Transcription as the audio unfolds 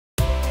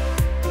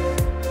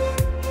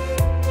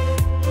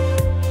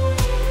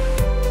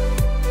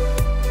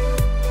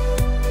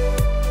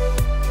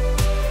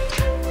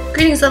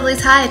Greetings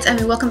lovelies, hi, it's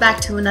Emmy. Welcome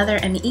back to another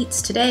Emmy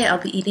Eats. Today I'll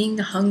be eating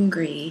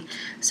Hungary.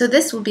 So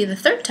this will be the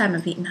third time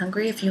I've eaten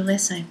Hungary. If you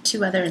list, I have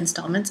two other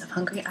installments of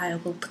Hungary. I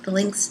will put the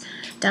links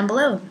down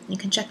below. You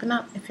can check them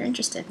out if you're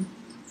interested.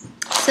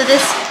 So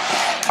this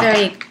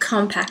very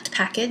compact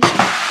package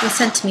was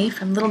sent to me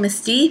from Little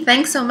Miss D.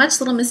 Thanks so much,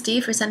 Little Miss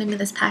D, for sending me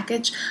this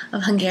package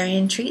of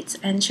Hungarian treats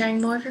and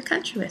sharing more of your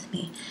country with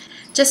me.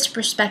 Just to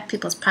respect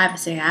people's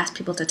privacy, I asked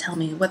people to tell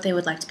me what they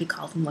would like to be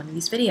called in one of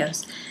these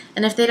videos.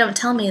 And if they don't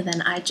tell me,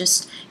 then I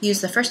just use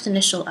the first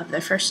initial of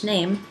their first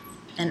name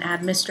and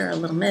add Mr. or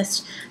Little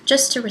Miss,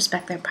 just to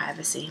respect their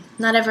privacy.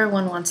 Not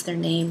everyone wants their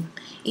name,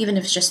 even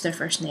if it's just their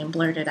first name,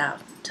 blurted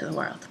out to the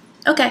world.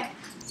 Okay,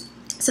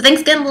 so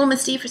thanks again, Little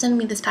Miss D, for sending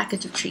me this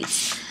package of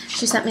treats.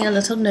 She sent me a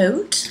little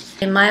note,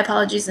 and my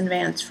apologies in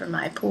advance for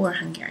my poor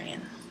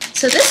Hungarian.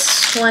 So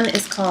this one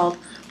is called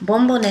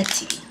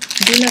Bonbonetti,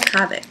 Duna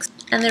Kavies.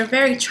 And they're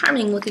very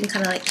charming looking,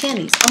 kind of like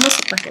candies,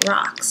 almost look like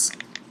rocks.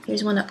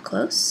 Here's one up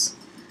close.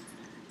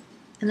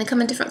 And they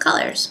come in different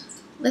colors.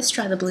 Let's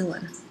try the blue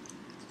one.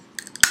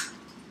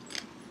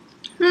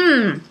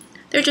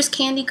 They're just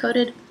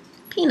candy-coated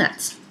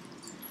peanuts.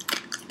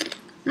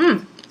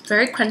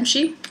 Very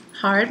crunchy,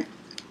 hard,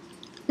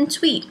 and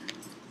sweet.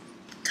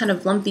 Kind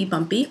of lumpy,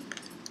 bumpy.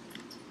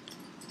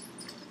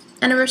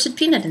 And a roasted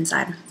peanut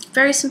inside.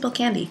 Very simple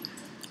candy.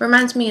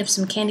 Reminds me of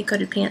some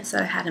candy-coated peanuts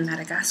that I had in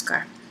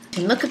Madagascar.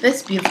 And look at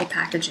this beautiful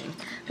packaging.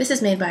 This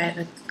is made by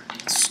the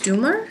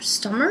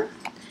Stühmer,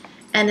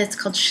 and it's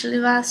called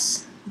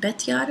Szilvás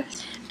Betyár.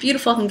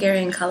 Beautiful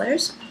Hungarian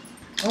colors.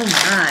 Oh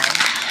my,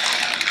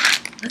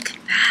 look at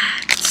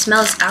that. It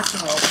smells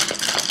alcohol,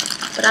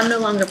 but I'm no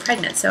longer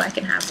pregnant, so I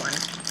can have one.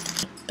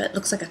 But it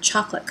looks like a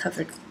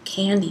chocolate-covered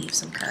candy of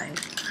some kind.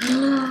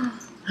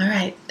 All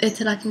right,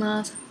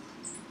 itadakimasu.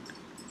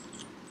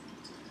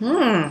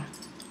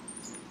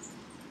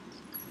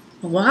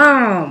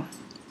 Wow.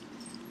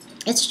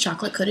 It's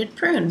chocolate-coated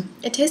prune.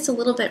 It tastes a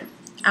little bit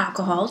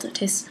alcoholed. It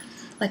tastes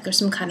like there's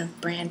some kind of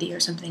brandy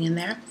or something in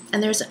there.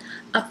 And there's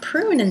a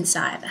prune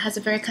inside that has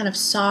a very kind of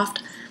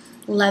soft,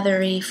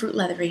 leathery, fruit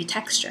leathery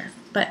texture,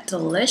 but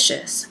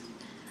delicious.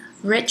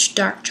 Rich,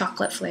 dark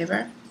chocolate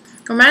flavor.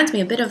 Reminds me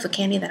a bit of a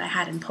candy that I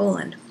had in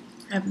Poland.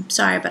 I'm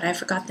sorry, but I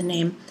forgot the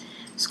name.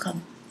 It's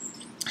called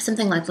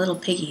something like Little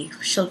Piggy,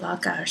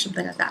 Szilvárka or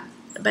something like that.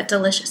 But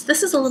delicious.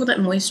 This is a little bit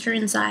moister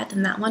inside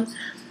than that one,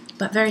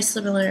 but very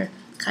similar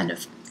kind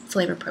of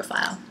flavor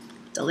profile.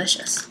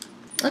 Delicious.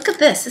 Look at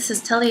this. This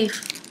is Téli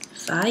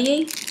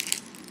Fagyi.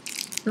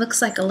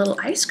 Looks like a little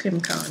ice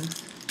cream cone.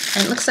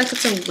 And it looks like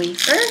it's a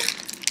wafer.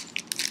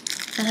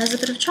 And has a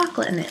bit of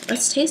chocolate in it.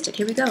 Let's taste it.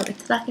 Here we go.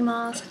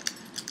 Itadakimasu.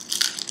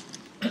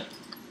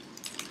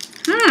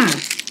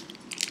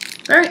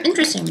 Very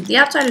interesting. The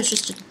outside is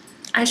just an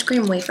ice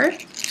cream wafer.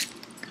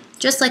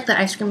 Just like the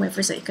ice cream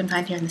wafers that you can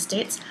find here in the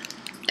States.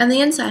 And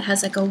the inside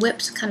has like a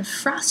whipped kind of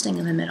frosting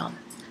in the middle.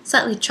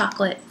 Slightly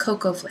chocolate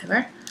cocoa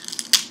flavor.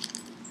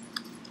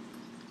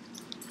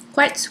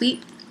 Quite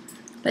sweet,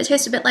 but it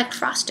tastes a bit like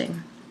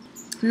frosting.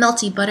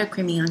 Melty,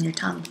 buttercreamy on your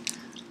tongue.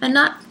 And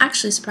not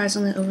actually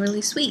surprisingly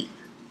overly sweet.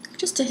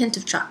 Just a hint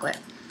of chocolate.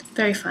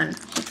 Very fun.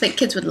 I think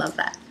kids would love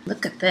that.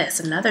 Look at this,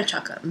 another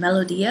chocolate.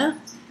 Melódia.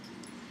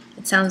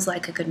 It sounds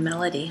like a good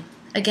melody.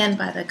 Again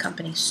by the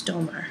company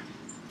Stühmer.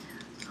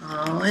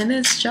 Oh, and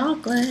it's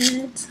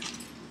chocolate,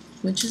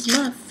 which is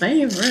my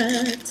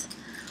favorite.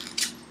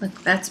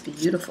 Look, that's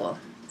beautiful.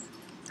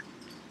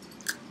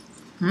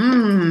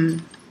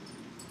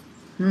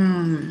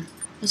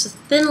 There's a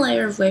thin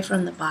layer of wafer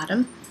on the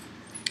bottom,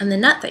 and the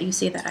nut that you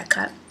see that I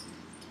cut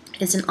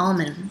is an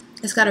almond.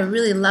 It's got a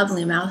really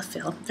lovely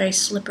mouthfeel, very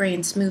slippery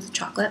and smooth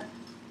chocolate,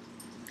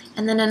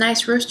 and then a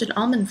nice roasted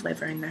almond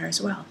flavor in there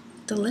as well.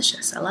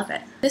 Delicious, I love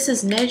it. This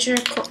is Néger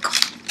Coók.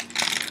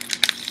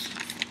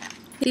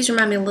 These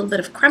remind me a little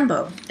bit of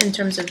Krembo in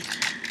terms of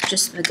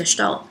just the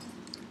gestalt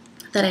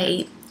that I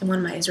ate in one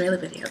of my Israeli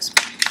videos.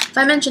 If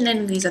I mention any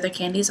of these other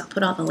candies, I'll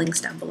put all the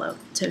links down below,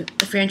 so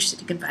if you're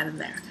interested, you can find them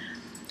there.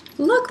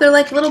 Look, they're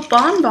like little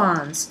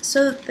bonbons.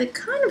 So they're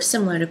kind of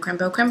similar to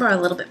Krembo. Krembo are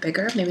a little bit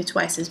bigger, maybe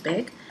twice as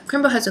big.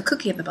 Krembo has a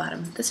cookie at the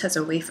bottom. This has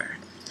a wafer.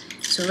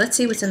 So let's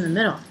see what's in the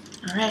middle.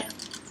 All right.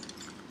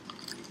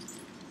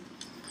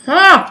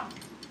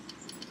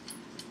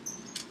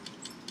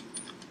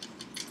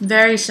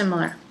 Very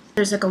similar.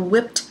 There's like a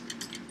whipped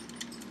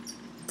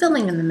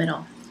filling in the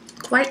middle.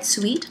 Quite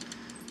sweet.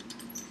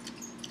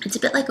 It's a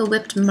bit like a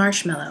whipped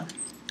marshmallow.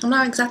 I'm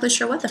not exactly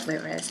sure what the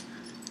flavor is,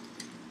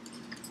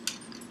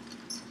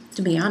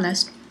 to be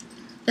honest.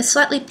 It's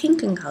slightly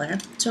pink in color,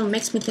 so it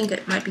makes me think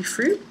it might be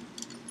fruit,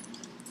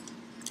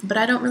 but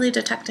I don't really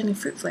detect any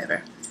fruit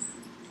flavor.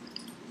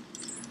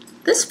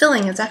 This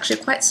filling is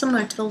actually quite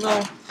similar to the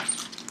little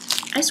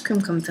ice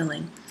cream cone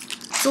filling.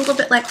 It's a little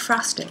bit like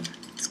frosting.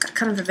 It's got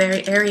kind of a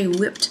very airy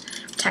whipped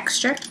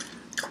texture,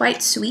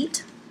 quite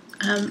sweet,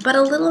 but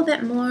a little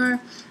bit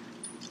more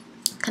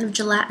kind of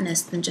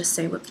gelatinous than just,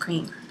 say, whipped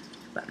cream.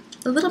 But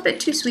a little bit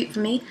too sweet for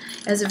me.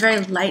 It has a very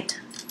light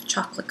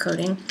chocolate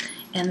coating,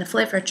 and the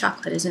flavor of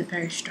chocolate isn't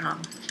very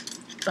strong,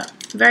 but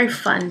very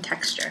fun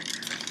texture.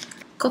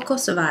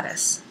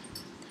 Kókuszvarázs.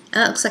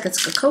 And that looks like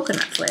it's a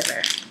coconut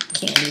flavor.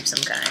 Candy of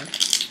some kind.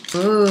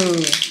 Ooh,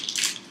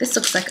 this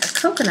looks like a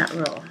coconut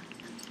roll.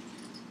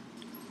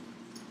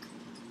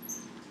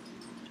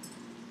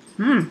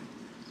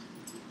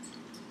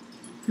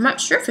 I'm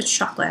not sure if it's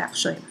chocolate,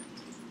 actually.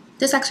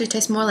 This actually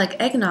tastes more like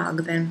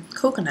eggnog than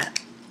coconut.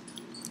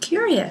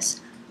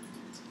 Curious.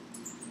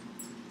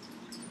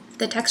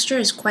 The texture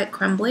is quite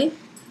crumbly, a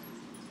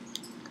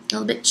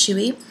little bit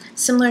chewy,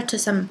 similar to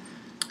some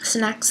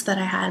snacks that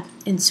I had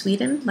in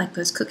Sweden, like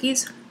those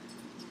cookies,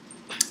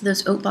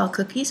 those oat ball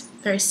cookies.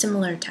 Very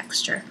similar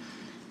texture,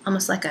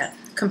 almost like a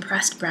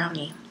compressed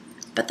brownie.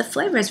 But the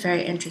flavor is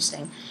very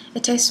interesting.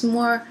 It tastes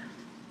more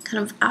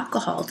kind of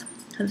alcoholed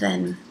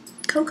than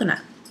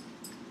coconut.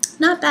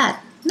 Not bad.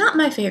 Not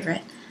my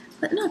favorite,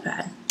 but not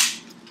bad.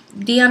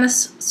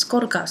 Diana's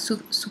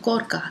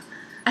Cukorka.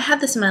 I had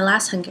this in my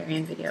last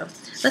Hungarian video.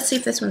 Let's see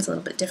if this one's a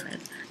little bit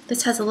different.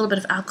 This has a little bit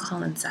of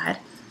alcohol inside,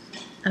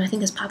 and I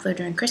think it's popular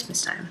during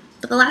Christmas time.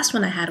 But the last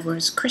one I had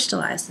was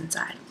crystallized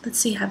inside. Let's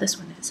see how this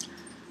one is.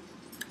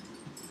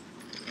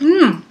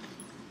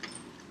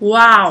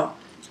 Wow.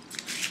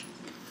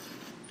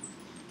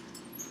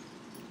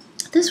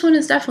 This one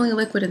is definitely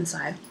liquid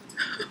inside.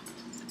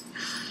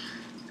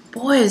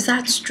 Boy, is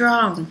that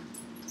strong.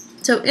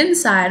 So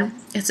inside,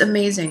 it's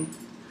amazing.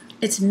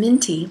 It's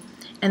minty,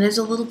 and there's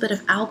a little bit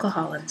of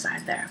alcohol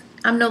inside there.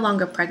 I'm no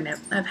longer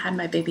pregnant. I've had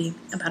my baby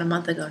about a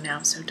month ago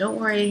now, so don't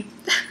worry.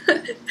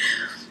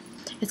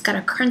 It's got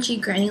a crunchy,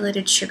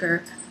 granulated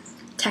sugar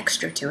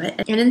texture to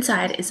it, and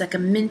inside is like a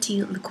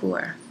minty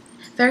liqueur.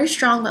 Very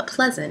strong but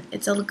pleasant.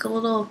 It's like a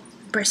little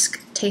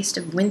brisk taste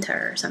of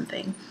winter or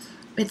something.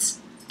 It's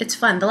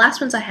fun. The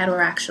last ones I had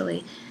were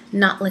actually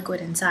not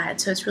liquid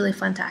inside, so it's really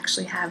fun to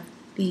actually have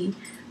the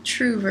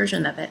true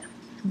version of it.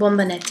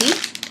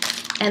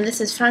 Bonbonetti, and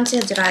this is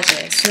Francia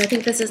Drazé, so I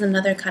think this is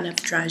another kind of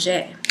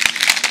Drazé.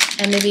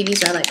 And maybe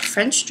these are like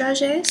French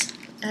Drazés?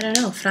 I don't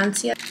know,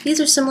 Francia. These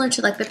are similar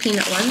to like the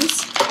peanut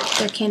ones.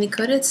 They're candy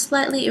coated,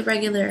 slightly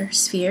irregular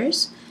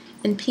spheres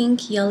in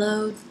pink,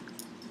 yellow,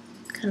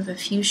 kind of a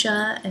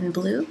fuchsia, and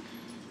blue.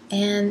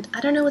 And I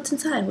don't know what's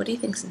inside. What do you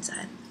think's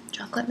inside?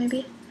 Chocolate,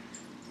 maybe?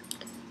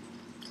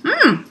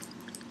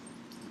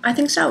 I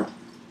think so.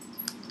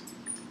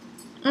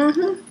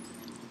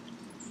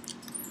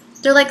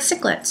 They're like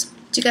Ciclets.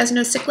 Do you guys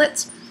know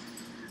Ciclets?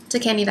 It's a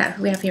candy that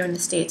we have here in the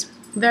States.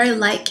 Very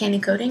light candy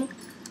coating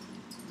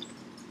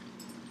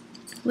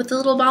with a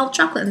little ball of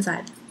chocolate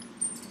inside.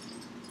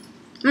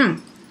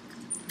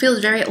 Feels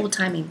very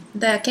old-timey.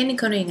 The candy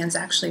coating is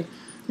actually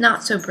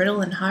not so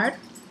brittle and hard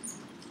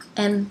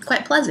and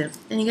quite pleasant.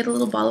 And you get a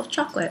little ball of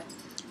chocolate.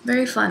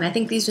 Very fun. I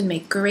think these would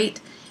make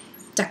great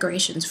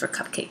decorations for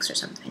cupcakes or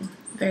something.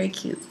 Very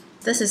cute.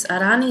 This is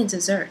Arany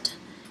dessert.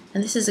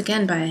 And this is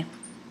again by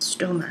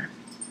Stühmer.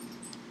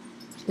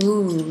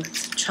 Ooh,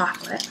 it's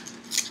chocolate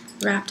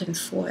wrapped in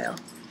foil.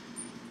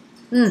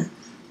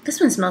 This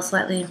one smells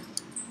slightly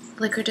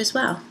liquored as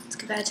well. Let's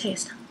give that a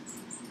taste.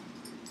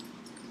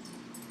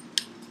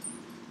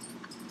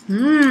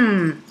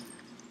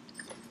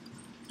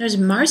 There's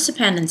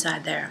marzipan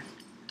inside there.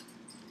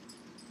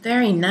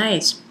 Very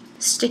nice.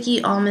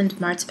 Sticky almond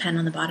marzipan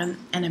on the bottom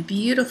and a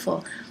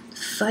beautiful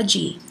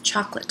fudgy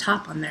chocolate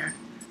top on there.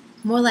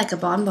 More like a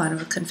bonbon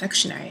or a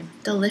confectionery.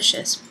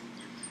 Delicious.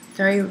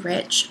 Very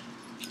rich.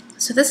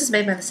 So this is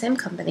made by the same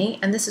company,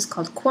 and this is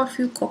called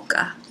Korfu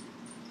Kocka.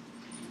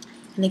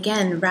 And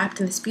again, wrapped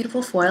in this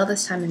beautiful foil,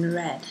 this time in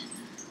red.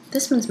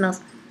 This one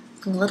smells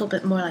a little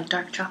bit more like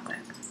dark chocolate.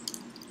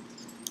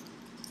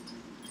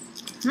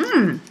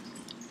 Yum.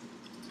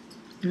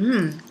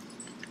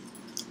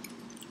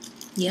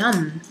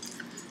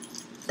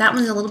 That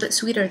one's a little bit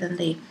sweeter than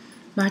the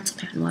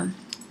marzipan one.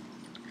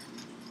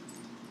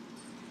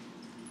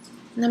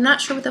 And I'm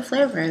not sure what the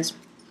flavor is.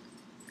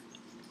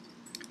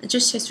 It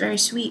just tastes very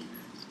sweet.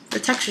 The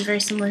texture is very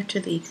similar to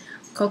the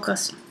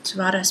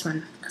Kókuszvarázs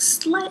one.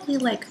 Slightly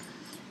like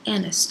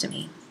anise to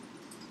me.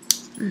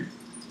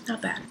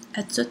 Not bad.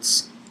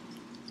 Ezüst.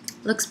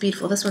 Looks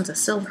beautiful. This one's a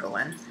silver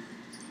one.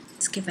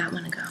 Let's give that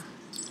one a go.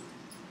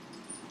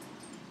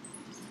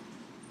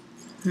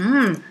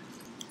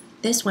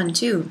 This one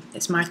too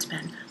is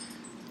marzipan.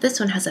 This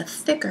one has a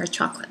thicker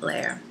chocolate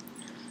layer.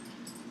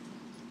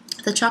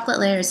 The chocolate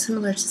layer is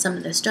similar to some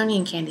of the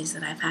Estonian candies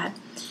that I've had.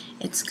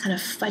 It's kind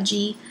of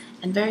fudgy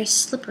and very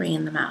slippery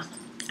in the mouth.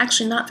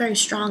 Actually not very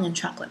strong in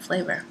chocolate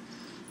flavor.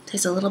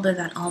 Tastes a little bit of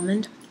that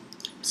almond.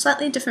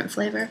 Slightly different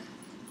flavor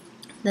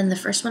than the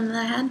first one that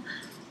I had,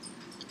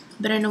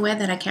 but in a way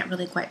that I can't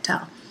really quite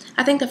tell.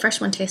 I think the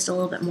first one tastes a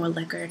little bit more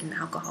liquored and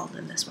alcohol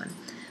than this one.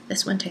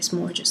 This one tastes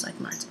more just like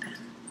marzipan.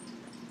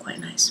 Quite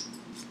nice.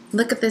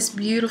 Look at this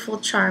beautiful,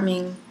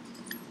 charming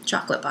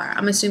chocolate bar.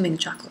 I'm assuming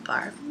chocolate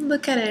bar.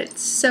 Look at it.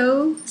 It's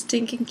so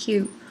stinking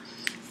cute.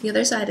 The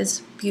other side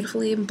is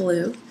beautifully in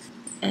blue,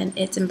 and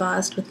it's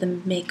embossed with the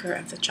maker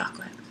of the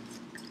chocolate.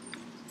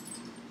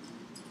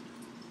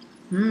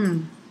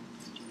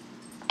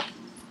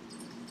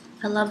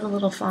 I love the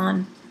little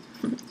fawn.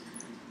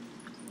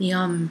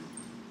 Yum.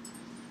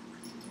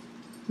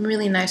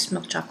 Really nice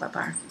milk chocolate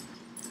bar.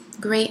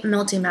 Great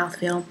melty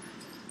mouthfeel,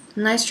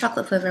 nice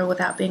chocolate flavor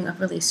without being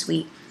overly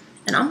sweet,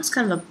 and almost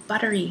kind of a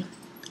buttery,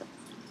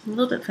 a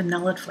little bit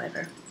vanilla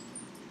flavor.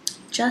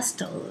 Just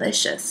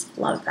delicious.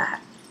 Love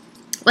that.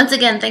 Once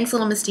again, thanks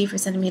Little Miss D for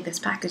sending me this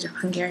package of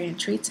Hungarian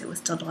treats. It was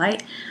still a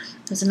delight.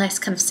 It was a nice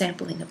kind of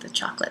sampling of the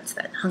chocolates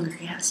that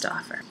Hungary has to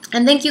offer.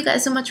 And thank you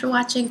guys so much for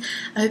watching.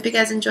 I hope you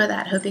guys enjoy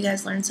that. I hope you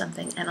guys learned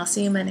something, and I'll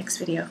see you in my next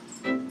video.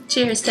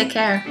 Cheers, take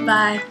care,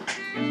 bye.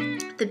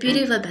 The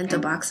beauty of a bento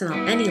box,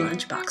 and any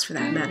lunch box for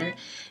that matter,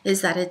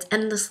 is that it's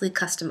endlessly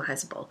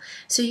customizable.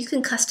 So you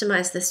can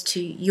customize this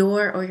to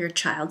your or your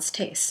child's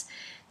tastes.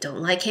 Don't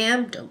like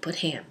ham? Don't put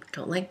ham.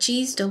 Don't like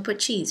cheese? Don't put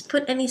cheese.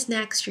 Put any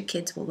snacks your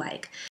kids will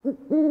like.